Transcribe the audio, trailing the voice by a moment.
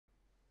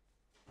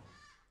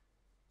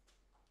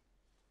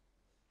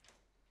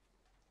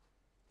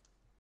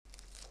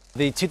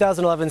The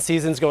 2011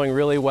 season's going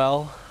really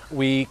well.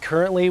 We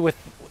currently,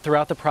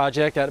 throughout the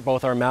project at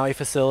both our Maui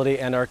facility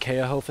and our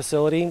Keauhou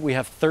facility, we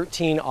have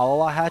 13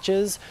 alala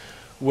hatches,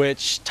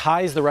 which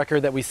ties the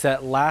record that we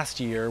set last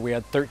year. We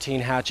had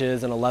 13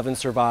 hatches and 11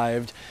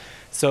 survived.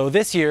 So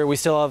this year we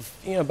still have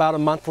about a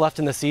month left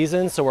in the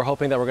season, so we're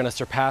hoping that we're going to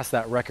surpass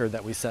that record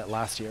that we set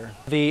last year.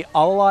 The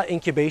alala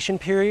incubation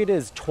period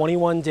is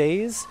 21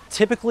 days.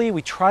 Typically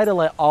we try to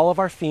let all of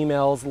our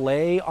females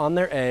lay on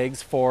their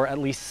eggs for at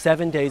least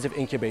 7 days of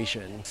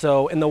incubation.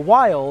 So in the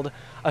wild,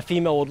 a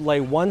female would lay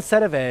one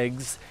set of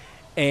eggs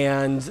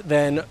and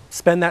then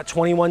spend that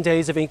 21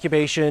 days of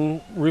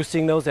incubation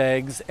roosting those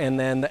eggs, and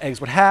then the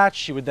eggs would hatch,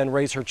 she would then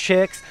raise her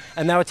chicks,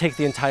 and that would take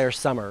the entire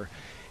summer.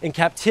 In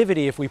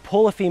captivity, if we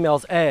pull a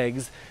female's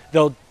eggs,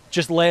 they'll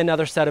just lay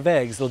another set of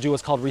eggs. They'll do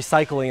what's called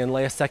recycling and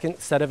lay a second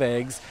set of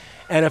eggs.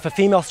 And if a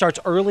female starts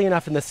early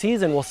enough in the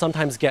season, we'll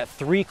sometimes get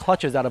 3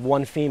 clutches out of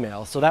one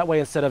female. So that way,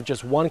 instead of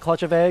just 1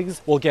 clutch of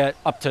eggs, we'll get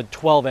up to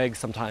 12 eggs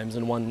sometimes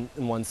in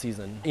one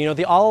season. You know,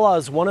 the alala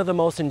is one of the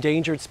most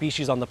endangered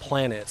species on the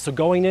planet. So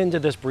going into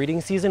this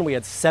breeding season, we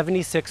had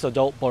 76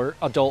 adult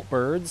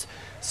birds.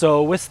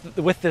 So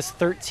with this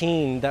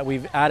 13 that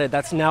we've added,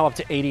 that's now up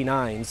to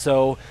 89.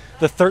 So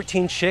the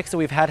 13 chicks that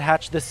we've had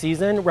hatched this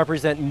season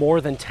represent more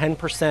than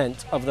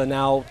 10% of the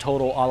now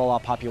total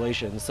alala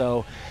population.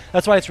 So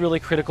that's why it's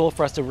really critical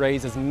for us to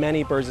raise as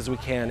many birds as we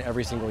can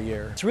every single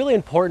year. It's really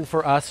important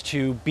for us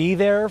to be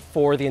there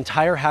for the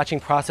entire hatching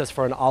process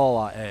for an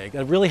alala egg.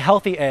 A really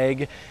healthy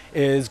egg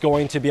is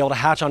going to be able to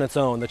hatch on its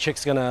own. The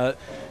chick's gonna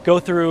go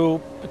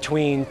through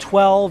between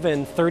 12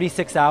 and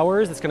 36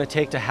 hours it's gonna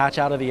take to hatch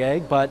out of the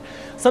egg, but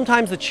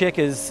sometimes the chick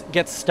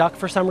gets stuck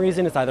for some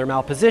reason. It's either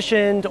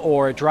malpositioned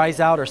or it dries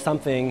out or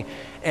something,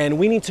 and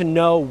we need to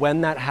know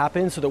when that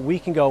happens so that we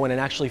can go in and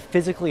actually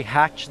physically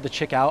hatch the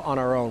chick out on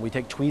our own. We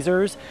take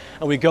tweezers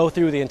and we go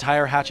through the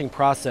entire hatching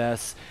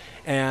process,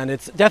 and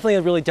it's definitely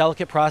a really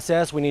delicate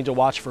process. We need to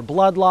watch for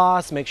blood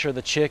loss, make sure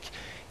the chick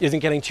isn't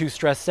getting too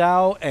stressed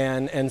out,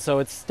 and so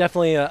it's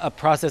definitely a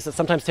process that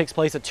sometimes takes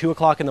place at 2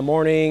 o'clock in the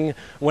morning.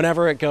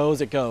 Whenever it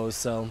goes, it goes.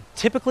 So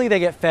typically they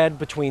get fed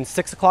between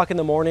 6 o'clock in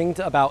the morning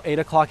to about 8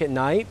 o'clock at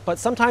night, but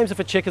sometimes if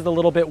a chick is a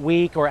little bit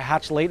weak or it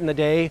hatched late in the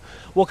day,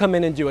 we'll come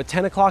in and do a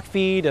 10 o'clock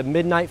feed, a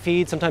midnight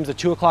feed, sometimes a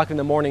 2 o'clock in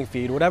the morning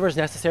feed, whatever's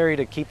necessary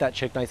to keep that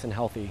chick nice and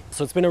healthy.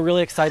 So it's been a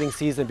really exciting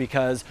season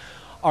because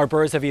our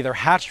birds have either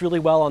hatched really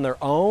well on their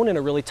own in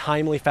a really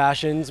timely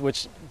fashion,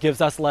 which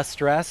gives us less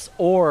stress,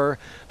 or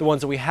the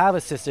ones that we have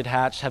assisted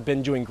hatched have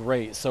been doing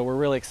great. So we're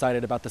really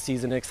excited about the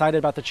season and excited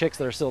about the chicks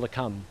that are still to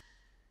come.